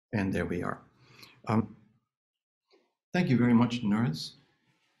And there we are. Thank you very much, Norris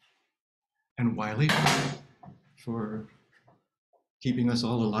and Wiley, for keeping us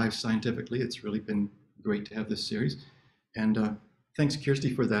all alive scientifically. It's really been great to have this series. And thanks,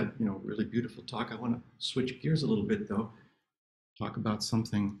 Kirsty, for that really beautiful talk. I want to switch gears a little bit, though, talk about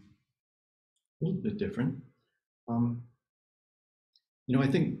something a little bit different. I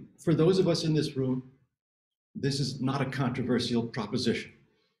think for those of us in this room, this is not a controversial proposition,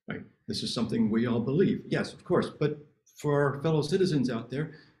 right? This is something we all believe. Yes, of course, but for our fellow citizens out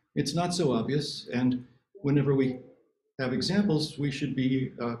there, it's not so obvious. And whenever we have examples, we should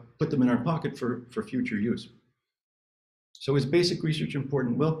be put them in our pocket for future use. So is basic research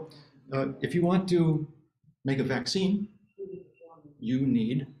important? Well, if you want to make a vaccine, you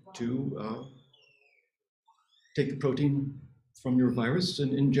need to take the protein from your virus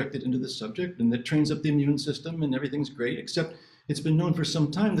and inject it into the subject, and that trains up the immune system and everything's great, except it's been known for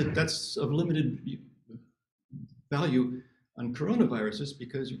some time that that's of limited value on coronaviruses,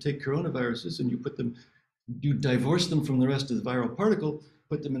 because you take coronaviruses and you divorce them from the rest of the viral particle,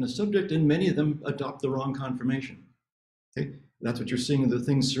 put them in a subject, and many of them adopt the wrong conformation. Okay? That's what you're seeing in the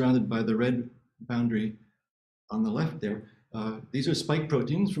things surrounded by the red boundary on the left there. These are spike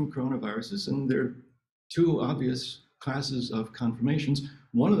proteins from coronaviruses, and they're two obvious classes of conformations.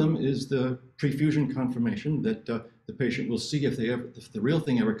 One of them is the pre-fusion conformation that the patient will see if the real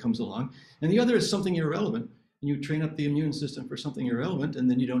thing ever comes along. And the other is something irrelevant. And you train up the immune system for something irrelevant, and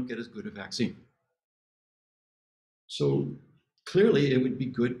then you don't get as good a vaccine. So clearly, it would be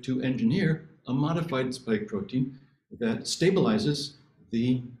good to engineer a modified spike protein that stabilizes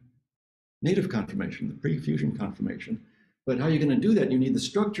the native conformation, the pre-fusion conformation. But how are you going to do that? You need the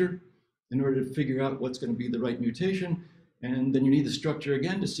structure in order to figure out what's going to be the right mutation. And then you need the structure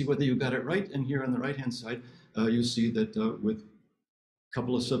again to see whether you got it right. And here on the right-hand side, you see that with a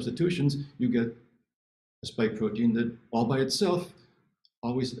couple of substitutions, you get a spike protein that all by itself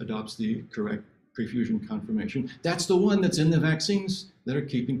always adopts the correct pre-fusion conformation. That's the one that's in the vaccines that are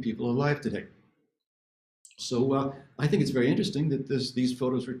keeping people alive today. So I think it's very interesting that these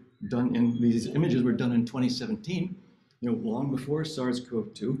photos were done these images were done in 2017, long before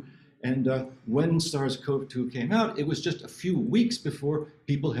SARS-CoV-2. And when SARS-CoV-2 came out, it was just a few weeks before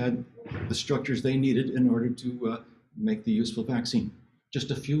people had the structures they needed in order to make the useful vaccine. Just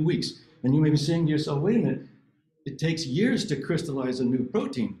a few weeks. And you may be saying to yourself, wait a minute, it takes years to crystallize a new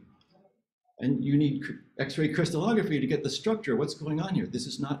protein. And you need X-ray crystallography to get the structure. What's going on here? This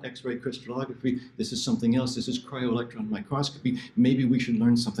is not X-ray crystallography. This is something else. This is cryo-electron microscopy. Maybe we should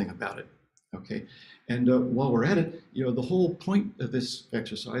learn something about it. Okay. And while we're at it, the whole point of this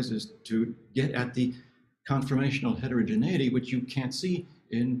exercise is to get at the conformational heterogeneity, which you can't see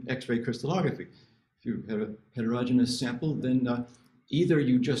in X-ray crystallography. If you have a heterogeneous sample, then either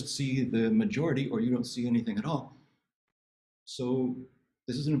you just see the majority or you don't see anything at all. So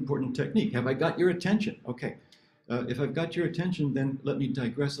this is an important technique. Have I got your attention? Okay. If I've got your attention, then let me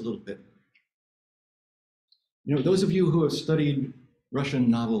digress a little bit. Those of you who have studied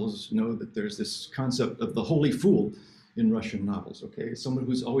Russian novels know that there's this concept of the holy fool in Russian novels, okay? Someone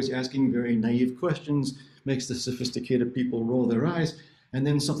who's always asking very naive questions, makes the sophisticated people roll their eyes, and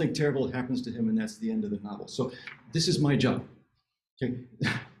then something terrible happens to him, and that's the end of the novel. So this is my job, okay?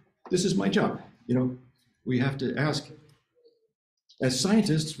 This is my job. We have to ask, as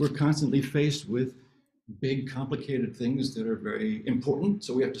scientists, we're constantly faced with big, complicated things that are very important,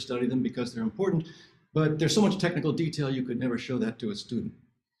 so we have to study them because they're important. But there's so much technical detail, you could never show that to a student.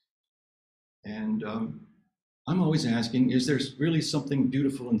 And I'm always asking, is there really something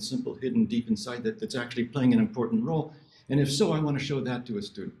beautiful and simple hidden deep inside that's actually playing an important role? And if so, I want to show that to a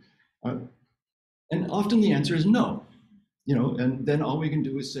student. And often the answer is no. And then all we can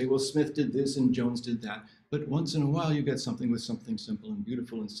do is say, well, Smith did this and Jones did that. But once in a while, you get something with something simple and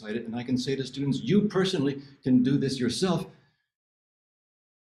beautiful inside it. And I can say to students, you personally can do this yourself.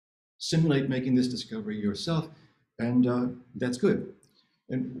 Simulate making this discovery yourself, and that's good.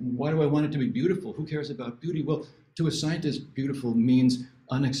 And why do I want it to be beautiful? Who cares about beauty? Well, to a scientist, beautiful means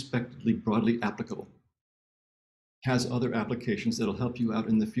unexpectedly broadly applicable. Has other applications that'll help you out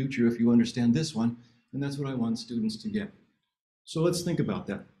in the future if you understand this one, and that's what I want students to get. So let's think about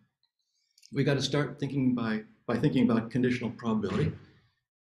that. We got to start thinking by thinking about conditional probability.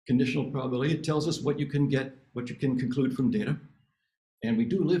 Conditional probability, it tells us what you can get, what you can conclude from data. And we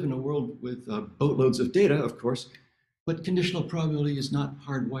do live in a world with boatloads of data, of course, but conditional probability is not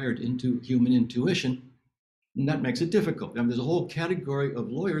hardwired into human intuition, and that makes it difficult. There's a whole category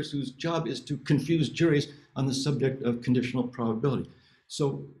of lawyers whose job is to confuse juries on the subject of conditional probability.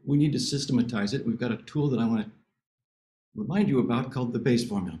 So we need to systematize it. We've got a tool that I want to remind you about called the Bayes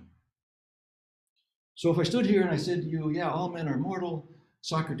formula. So if I stood here and I said to you, yeah, all men are mortal,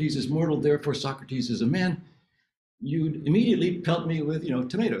 Socrates is mortal, therefore Socrates is a man, you'd immediately pelt me with,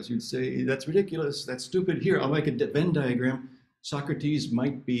 tomatoes. You'd say, that's ridiculous, that's stupid. Here, I'll make a Venn diagram. Socrates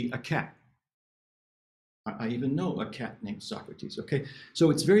might be a cat. I even know a cat named Socrates, okay?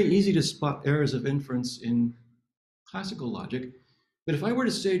 So it's very easy to spot errors of inference in classical logic. But if I were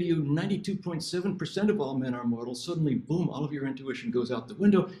to say to you 92.7% of all men are mortal, suddenly, boom, all of your intuition goes out the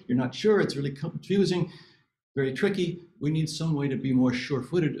window. You're not sure, it's really confusing, very tricky. We need some way to be more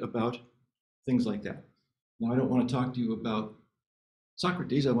sure-footed about things like that. Now, I don't want to talk to you about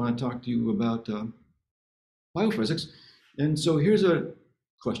Socrates. I want to talk to you about biophysics. And so here's a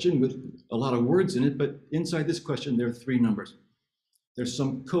question with a lot of words in it, but inside this question, there are three numbers. There's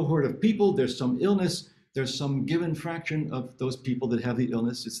some cohort of people, there's some illness, there's some given fraction of those people that have the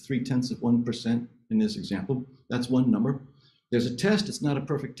illness. It's 0.3% in this example. That's one number. There's a test. It's not a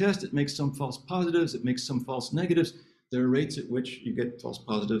perfect test. It makes some false positives. It makes some false negatives. There are rates at which you get false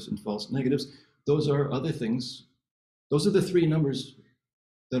positives and false negatives. Those are other things. Those are the three numbers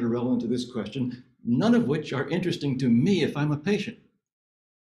that are relevant to this question, none of which are interesting to me if I'm a patient.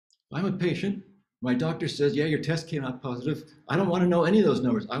 If I'm a patient, my doctor says, yeah, your test came out positive. I don't want to know any of those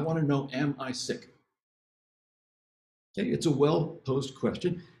numbers. I want to know, am I sick? Okay, it's a well-posed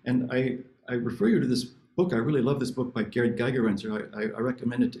question, and I refer you to this book. I really love this book by Gerd Geigerenzer. I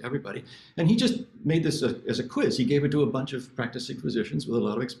recommend it to everybody. And he just made this as a quiz. He gave it to a bunch of practicing physicians with a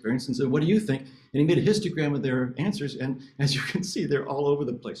lot of experience and said, what do you think? And he made a histogram of their answers, and as you can see, they're all over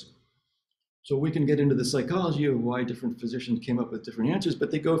the place. So we can get into the psychology of why different physicians came up with different answers,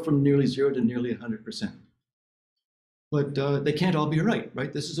 but they go from nearly 0 to nearly 100%. But they can't all be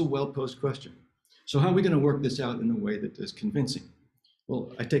right? This is a well-posed question. So how are we going to work this out in a way that is convincing?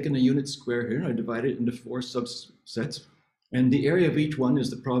 Well, I've taken a unit square here and I divide it into 4 subsets. And the area of each one is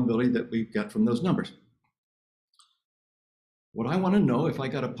the probability that we got from those numbers. What I want to know if I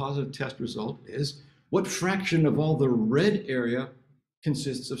got a positive test result is what fraction of all the red area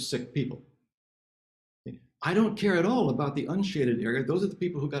consists of sick people. I don't care at all about the unshaded area. Those are the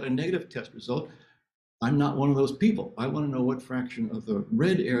people who got a negative test result. I'm not one of those people. I want to know what fraction of the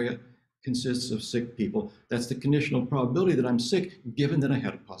red area consists of sick people. That's the conditional probability that I'm sick, given that I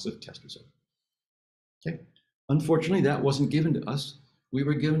had a positive test result. Okay. Unfortunately, that wasn't given to us. We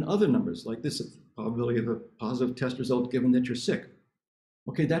were given other numbers, like this probability of a positive test result given that you're sick.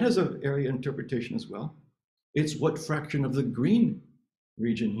 Okay, that has an area interpretation as well. It's what fraction of the green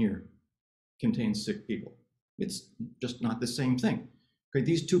region here contains sick people. It's just not the same thing. Okay,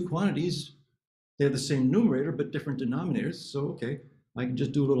 these two quantities, they have the same numerator, but different denominators. So, okay, I can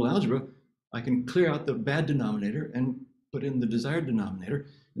just do a little algebra. I can clear out the bad denominator and put in the desired denominator,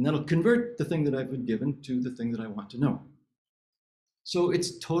 and that'll convert the thing that I've been given to the thing that I want to know. So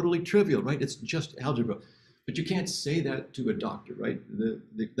it's totally trivial, right? It's just algebra. But you can't say that to a doctor, right?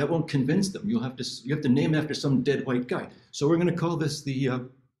 That won't convince them. You have to name after some dead white guy. So we're going to call this the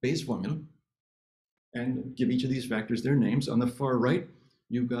Bayes formula and give each of these factors their names. On the far right,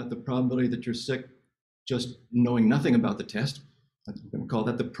 you've got the probability that you're sick just knowing nothing about the test. I'm going to call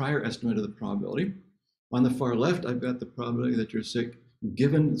that the prior estimate of the probability. On the far left, I've got the probability that you're sick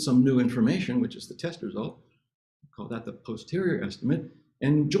given some new information, which is the test result. I'll call that the posterior estimate.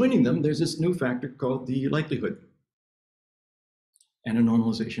 And joining them, there's this new factor called the likelihood and a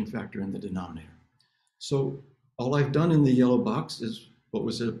normalization factor in the denominator. So all I've done in the yellow box is what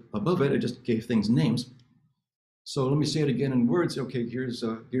was above it. I just gave things names. So let me say it again in words. Okay, here's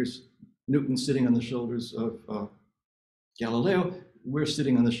Newton sitting on the shoulders of Galileo. We're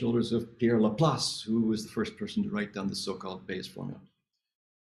sitting on the shoulders of Pierre Laplace, who was the first person to write down the so-called Bayes formula.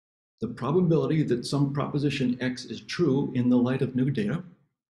 The probability that some proposition X is true in the light of new data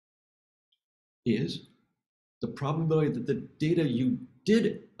is the probability that the data you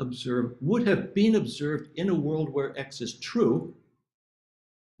did observe would have been observed in a world where X is true,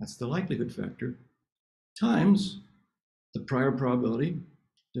 that's the likelihood factor, times the prior probability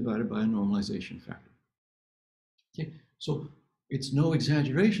divided by a normalization factor. Okay, so it's no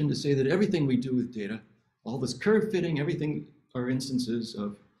exaggeration to say that everything we do with data, all this curve fitting, everything are instances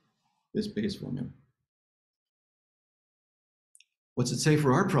of this Bayes formula. What's it say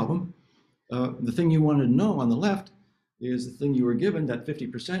for our problem? The thing you wanted to know on the left is the thing you were given, that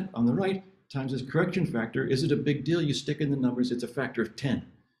 50% on the right, times this correction factor. Is it a big deal? You stick in the numbers, it's a factor of 10.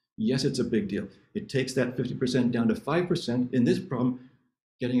 Yes, it's a big deal. It takes that 50% down to 5%. In this problem,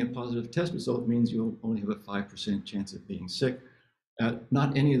 getting a positive test result means you'll only have a 5% chance of being sick.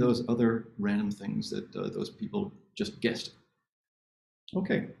 Not any of those other random things that those people just guessed.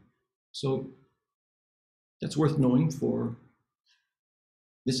 Okay, so That's worth knowing for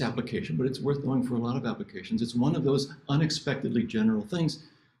this application, but it's worth knowing for a lot of applications. It's one of those unexpectedly general things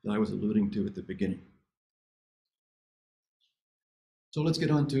that I was alluding to at the beginning. So let's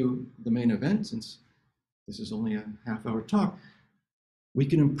get on to the main event, since this is only a half-hour talk. We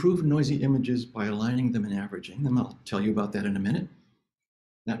can improve noisy images by aligning them and averaging them. I'll tell you about that in a minute.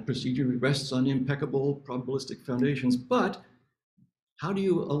 That procedure rests on impeccable probabilistic foundations, but how do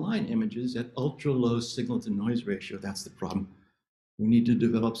you align images at ultra-low signal-to-noise ratio? That's the problem. We need to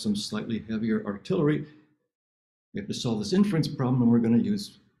develop some slightly heavier artillery. We have to solve this inference problem, and we're going to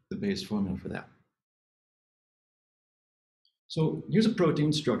use the Bayes formula for that. So here's a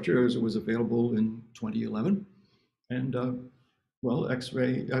protein structure as it was available in 2011. And well,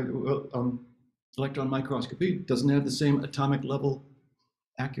 electron microscopy doesn't have the same atomic level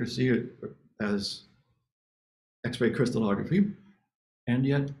accuracy as X-ray crystallography. And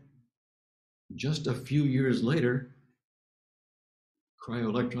yet, just a few years later,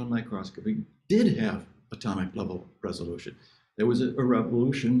 cryo-electron microscopy did have atomic level resolution. There was a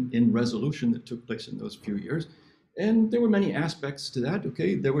revolution in resolution that took place in those few years. And there were many aspects to that.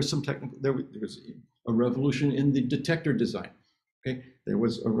 Okay, there was some technical, there was a revolution in the detector design. Okay, there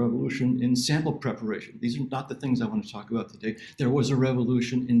was a revolution in sample preparation. These are not the things I want to talk about today. There was a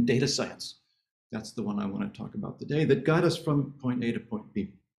revolution in data science. That's the one I want to talk about today that got us from point A to point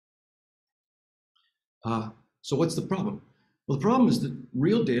B. So what's the problem? Well, the problem is that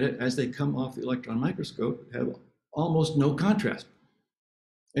real data, as they come off the electron microscope, have almost no contrast.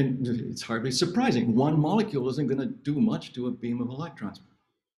 And it's hardly surprising. One molecule isn't going to do much to a beam of electrons.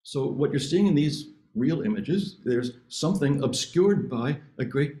 So what you're seeing in these real images, there's something obscured by a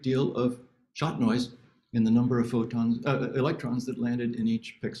great deal of shot noise in the number of photons, electrons that landed in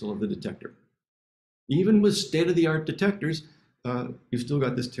each pixel of the detector. Even with state-of-the-art detectors, you've still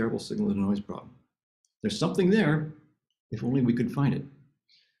got this terrible signal-to-noise problem. There's something there, if only we could find it.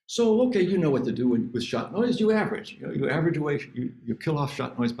 So, okay, you know what to do with shot noise. You average. You average away, you kill off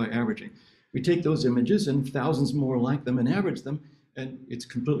shot noise by averaging. We take those images and thousands more like them and average them, and it's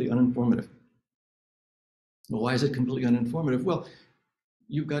completely uninformative. Well, why is it completely uninformative? Well,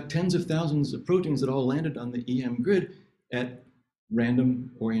 you've got tens of thousands of proteins that all landed on the EM grid at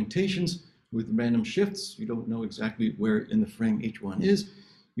random orientations with random shifts. You don't know exactly where in the frame each one is.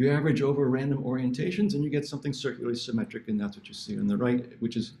 You average over random orientations and you get something circularly symmetric, and that's what you see on the right,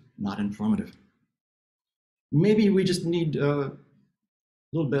 which is not informative. Maybe we just need a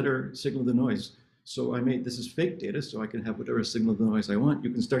little better signal to noise. So this is fake data, so I can have whatever signal to noise I want. You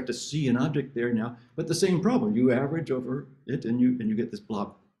can start to see an object there now, but the same problem. You average over it and you get this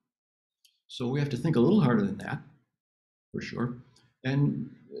blob. So we have to think a little harder than that, for sure. And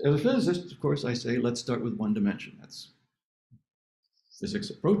as a physicist, of course, I say, let's start with one dimension. That's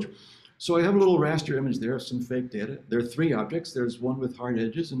physics approach. So I have a little raster image there of some fake data. There are three objects. There's one with hard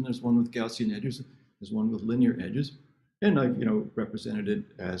edges, and there's one with Gaussian edges. There's one with linear edges. And I've represented it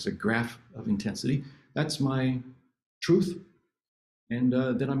as a graph of intensity. That's my truth. And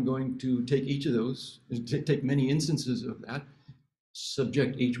then I'm going to take each of those, take many instances of that,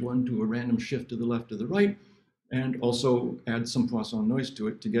 subject each one to a random shift to the left or the right, and also add some Poisson noise to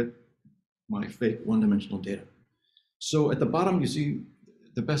it to get my fake one-dimensional data. So at the bottom, you see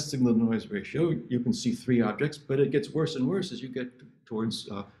the best signal-to-noise ratio. You can see three objects, but it gets worse and worse as you get towards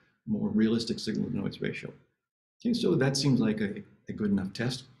more realistic signal-to-noise ratio. Okay, so that seems like a good enough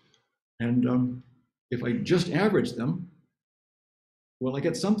test. And if I just average them, well, I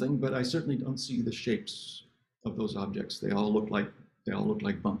get something, but I certainly don't see the shapes of those objects. They all look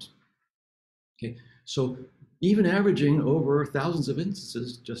like bumps. Okay, so even averaging over thousands of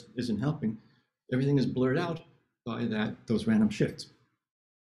instances just isn't helping. Everything is blurred out by those random shifts.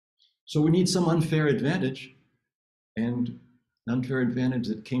 So we need some unfair advantage, and an unfair advantage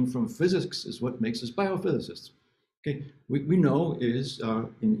that came from physics is what makes us biophysicists. Okay, we know is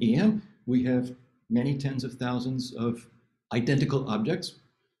in EM, we have many tens of thousands of identical objects,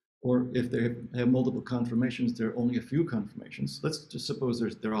 or if they have multiple conformations, there are only a few conformations. Let's just suppose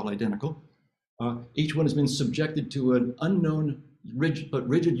they're all identical. Each one has been subjected to an unknown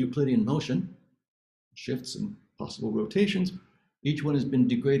rigid Euclidean motion, shifts and possible rotations. Each one has been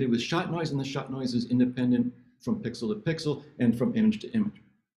degraded with shot noise, and the shot noise is independent from pixel to pixel and from image to image.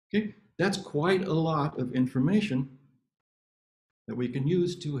 Okay, that's quite a lot of information that we can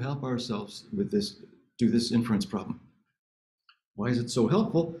use to help ourselves with do this inference problem. Why is it so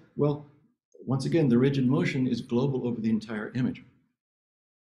helpful? Well, once again, the rigid motion is global over the entire image.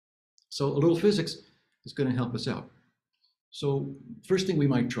 So a little physics is going to help us out. So first thing we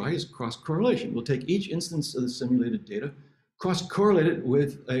might try is cross-correlation. We'll take each instance of the simulated data, cross-correlate it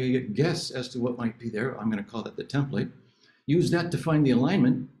with a guess as to what might be there. I'm going to call that the template. Use that to find the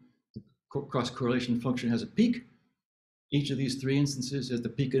alignment. The cross-correlation function has a peak. Each of these three instances has the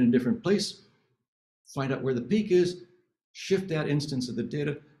peak in a different place. Find out where the peak is, shift that instance of the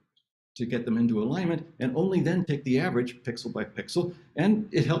data to get them into alignment, and only then take the average pixel by pixel, and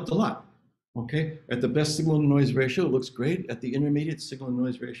it helped a lot. Okay, at the best signal-to-noise ratio, it looks great. At the intermediate,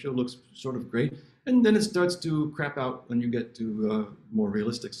 signal-to-noise ratio looks sort of great. And then it starts to crap out when you get to more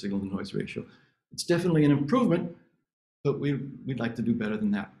realistic signal-to-noise ratio. It's definitely an improvement, but we'd like to do better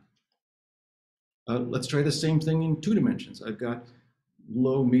than that. Let's try the same thing in 2 dimensions. I've got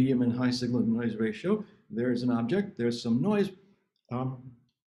low, medium, and high signal-to-noise ratio. There's an object, there's some noise.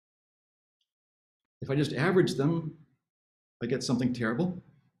 If I just average them, I get something terrible.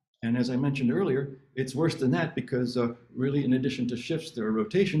 And as I mentioned earlier, it's worse than that because really, in addition to shifts, there are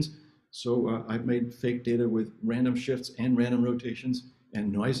rotations. So I've made fake data with random shifts and random rotations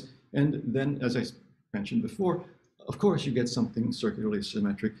and noise. And then, as I mentioned before, of course, you get something circularly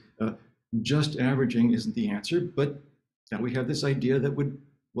symmetric. Just averaging isn't the answer, but now we have this idea that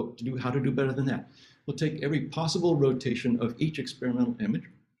how to do better than that. We'll take every possible rotation of each experimental image,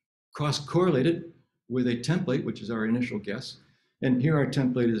 cross-correlate it with a template, which is our initial guess. And here our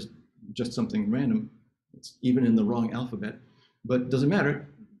template is just something random. It's even in the wrong alphabet, but it doesn't matter.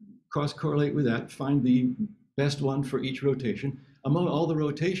 Cross-correlate with that, find the best one for each rotation. Among all the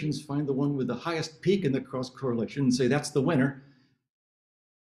rotations, find the one with the highest peak in the cross-correlation and say that's the winner.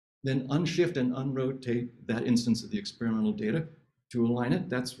 Then unshift and unrotate that instance of the experimental data to align it.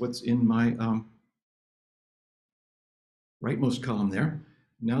 That's what's in my rightmost column there.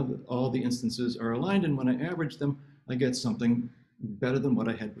 Now that all the instances are aligned, and when I average them, I get something better than what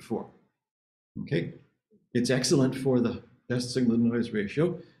I had before. Okay, it's excellent for the best signal-to-noise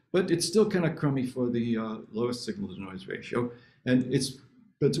ratio, but it's still kind of crummy for the lowest signal-to-noise ratio. And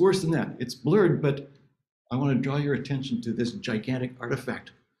it's worse than that. It's blurred, but I want to draw your attention to this gigantic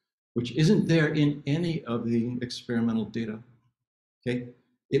artifact, which isn't there in any of the experimental data. Okay,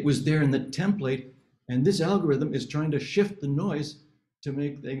 it was there in the template, and this algorithm is trying to shift the noise to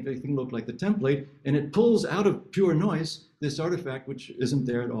make everything look like the template, and it pulls out of pure noise this artifact, which isn't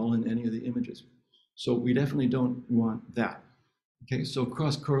there at all in any of the images. So we definitely don't want that. Okay, so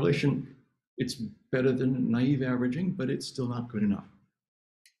cross-correlation, it's better than naive averaging, but it's still not good enough.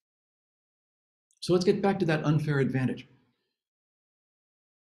 So let's get back to that unfair advantage.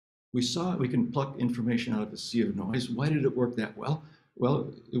 We saw we can pluck information out of a sea of noise. Why did it work that well?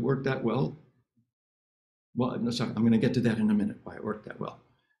 Well, it worked that well. Well, no, sorry, I'm going to get to that in a minute, why it worked that well.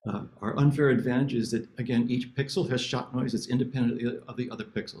 Our unfair advantage is that, again, each pixel has shot noise that's independent of the other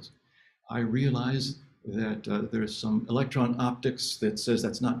pixels. I realize that there's some electron optics that says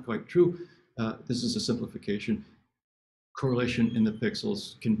that's not quite true. This is a simplification. Correlation in the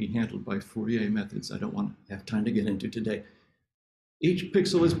pixels can be handled by Fourier methods I don't want to have time to get into today. Each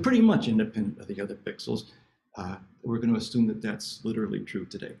pixel is pretty much independent of the other pixels. We're going to assume that that's literally true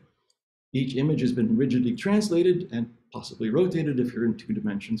today. Each image has been rigidly translated and possibly rotated if you're in 2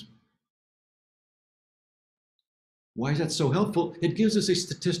 dimensions. Why is that so helpful? It gives us a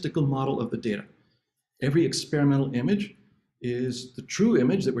statistical model of the data. Every experimental image is the true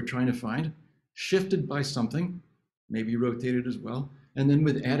image that we're trying to find, shifted by something, maybe rotated as well, and then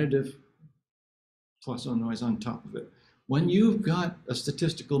with additive Poisson noise on top of it. When you've got a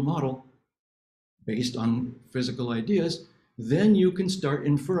statistical model based on physical ideas, then you can start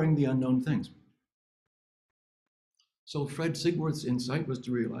inferring the unknown things. So Fred Sigwarth's insight was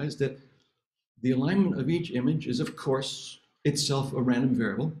to realize that the alignment of each image is, of course, itself a random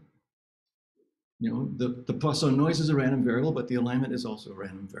variable. You know, the Poisson noise is a random variable, but the alignment is also a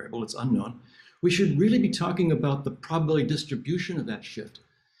random variable. It's unknown. We should really be talking about the probability distribution of that shift.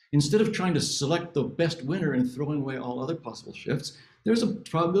 Instead of trying to select the best winner and throwing away all other possible shifts, there's a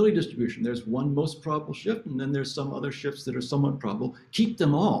probability distribution. There's one most probable shift, and then there's some other shifts that are somewhat probable. Keep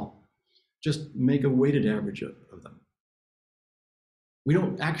them all. Just make a weighted average of them. We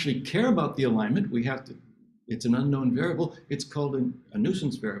don't actually care about the alignment. We have to, it's an unknown variable. It's called a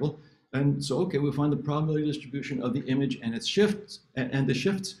nuisance variable. And so, okay, we'll find the probability distribution of the image and its shifts, and the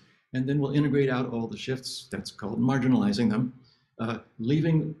shifts, and then we'll integrate out all the shifts. That's called marginalizing them,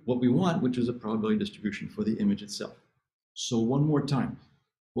 leaving what we want, which is a probability distribution for the image itself. So one more time,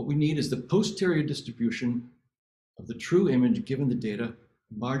 what we need is the posterior distribution of the true image given the data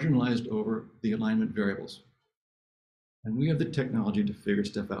marginalized over the alignment variables. And we have the technology to figure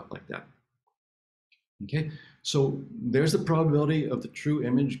stuff out like that. Okay, so there's the probability of the true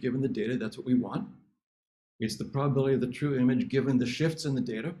image given the data. That's what we want. It's the probability of the true image given the shifts in the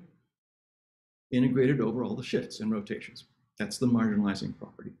data, integrated over all the shifts and rotations. That's the marginalizing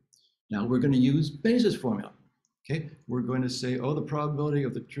property. Now we're going to use Bayes' formula. Okay, we're going to say, oh, the probability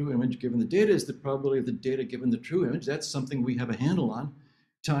of the true image given the data is the probability of the data given the true image. That's something we have a handle on,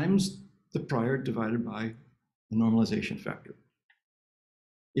 times the prior divided by the normalization factor.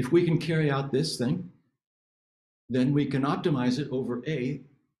 If we can carry out this thing, then we can optimize it over A,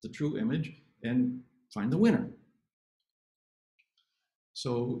 the true image, and find the winner.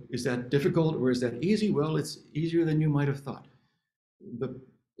 So is that difficult or is that easy? Well, it's easier than you might have thought.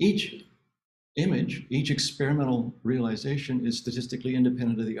 Each image, each experimental realization is statistically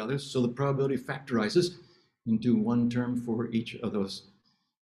independent of the others, so the probability factorizes into one term for each of those.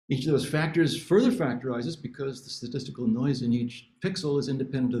 Each of those factors further factorizes because the statistical noise in each pixel is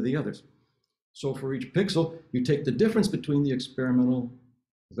independent of the others. So for each pixel, you take the difference between the experimental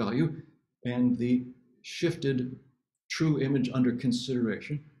value and the shifted true image under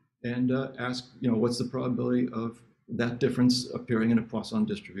consideration and ask, what's the probability of that difference appearing in a Poisson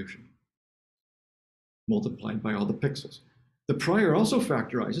distribution multiplied by all the pixels. The prior also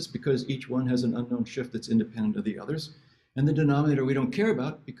factorizes because each one has an unknown shift that's independent of the others. And the denominator we don't care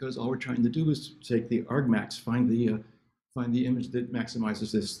about because all we're trying to do is take the argmax, find the image that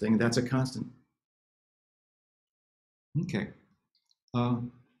maximizes this thing. That's a constant. Okay.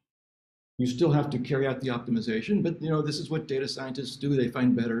 You still have to carry out the optimization, but this is what data scientists do. They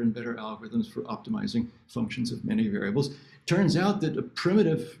find better and better algorithms for optimizing functions of many variables. Turns out that a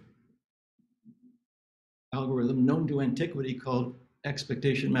primitive algorithm known to antiquity called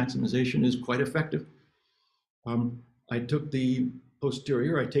expectation maximization is quite effective. I took the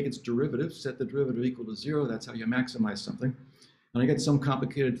posterior, I take its derivative, set the derivative equal to 0. That's how you maximize something. And I get some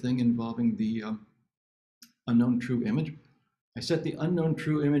complicated thing involving the unknown true image. I set the unknown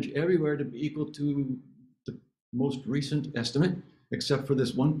true image everywhere to be equal to the most recent estimate, except for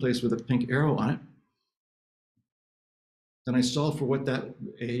this one place with a pink arrow on it. Then I solve for what that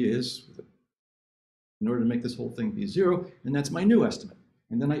A is in order to make this whole thing be 0, and that's my new estimate.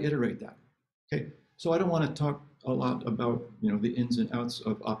 And then I iterate that. Okay, so I don't want to talk a lot about the ins and outs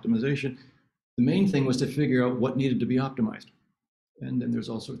of optimization. The main thing was to figure out what needed to be optimized. And then there's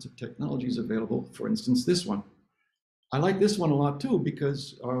all sorts of technologies available. For instance, this one. I like this one a lot too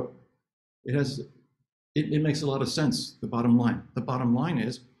because it makes a lot of sense, the bottom line. The bottom line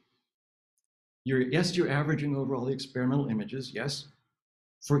is, you're averaging over all the experimental images, yes.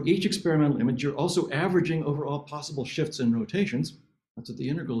 For each experimental image, you're also averaging over all possible shifts and rotations. That's what the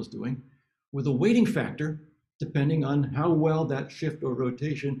integral is doing, with a weighting factor depending on how well that shift or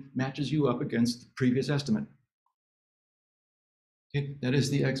rotation matches you up against the previous estimate. Okay, that is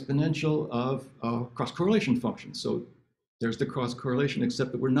the exponential of cross-correlation function. So there's the cross-correlation,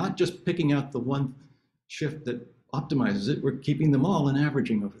 except that we're not just picking out the one shift that optimizes it, we're keeping them all and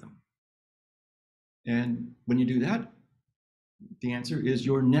averaging over them. And when you do that, the answer is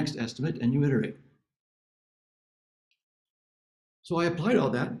your next estimate, and you iterate. So I applied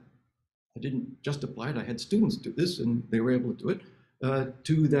all that. I didn't just apply it, I had students do this, and they were able to do it,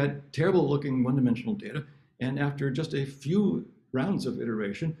 to that terrible looking one-dimensional data. And after just a few rounds of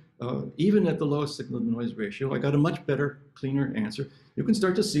iteration, even at the lowest signal-to-noise ratio, I got a much better, cleaner answer. You can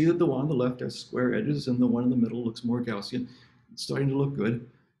start to see that the one on the left has square edges and the one in the middle looks more Gaussian. It's starting to look good.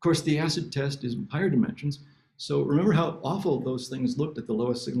 Of course, the acid test is higher dimensions. So remember how awful those things looked at the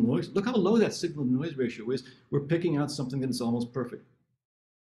lowest signal noise? Look how low that signal to noise ratio is. We're picking out something that is almost perfect.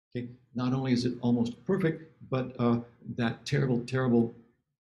 Okay, not only is it almost perfect, but that terrible, terrible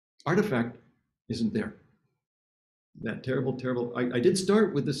artifact isn't there. That terrible, terrible, I did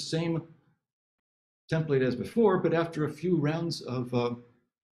start with the same template as before, but after a few rounds of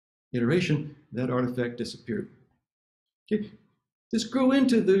iteration, that artifact disappeared. Okay. This grew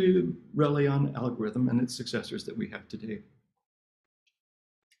into the Reliant algorithm and its successors that we have today.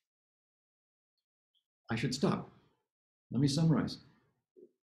 I should stop. Let me summarize.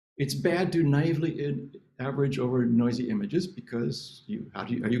 It's bad to naively average over noisy images because are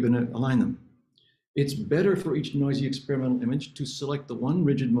you going to align them? It's better for each noisy experimental image to select the one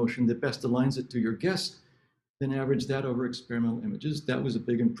rigid motion that best aligns it to your guess than average that over experimental images. That was a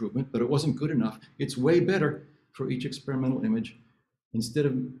big improvement, but it wasn't good enough. It's way better for each experimental image. Instead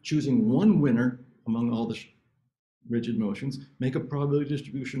of choosing one winner among all the rigid motions, make a probability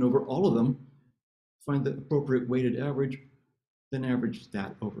distribution over all of them, find the appropriate weighted average, then average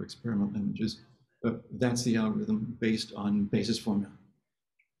that over experimental images. That's the algorithm based on Bayes' formula.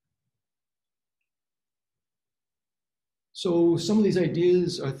 So some of these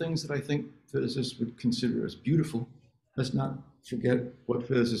ideas are things that I think physicists would consider as beautiful. Let's not forget what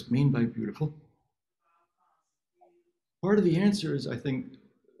physicists mean by beautiful. Part of the answer is, I think,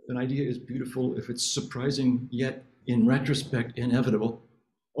 an idea is beautiful if it's surprising yet in retrospect, inevitable.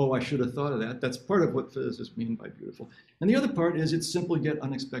 Oh, I should have thought of that. That's part of what physicists mean by beautiful. And the other part is it's simple yet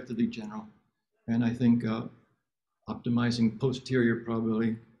unexpectedly general. And I think optimizing posterior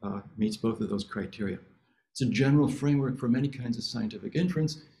probability meets both of those criteria. It's a general framework for many kinds of scientific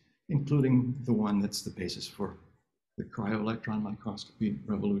inference, including the one that's the basis for the cryo-electron microscopy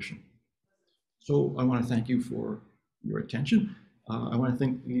revolution. So I want to thank you for your attention. I want to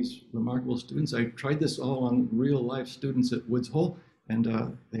thank these remarkable students. I tried this all on real life students at Woods Hole, and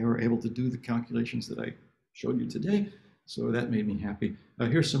they were able to do the calculations that I showed you today. So that made me happy.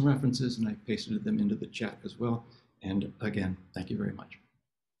 Here's some references, and I pasted them into the chat as well. And again, thank you very much.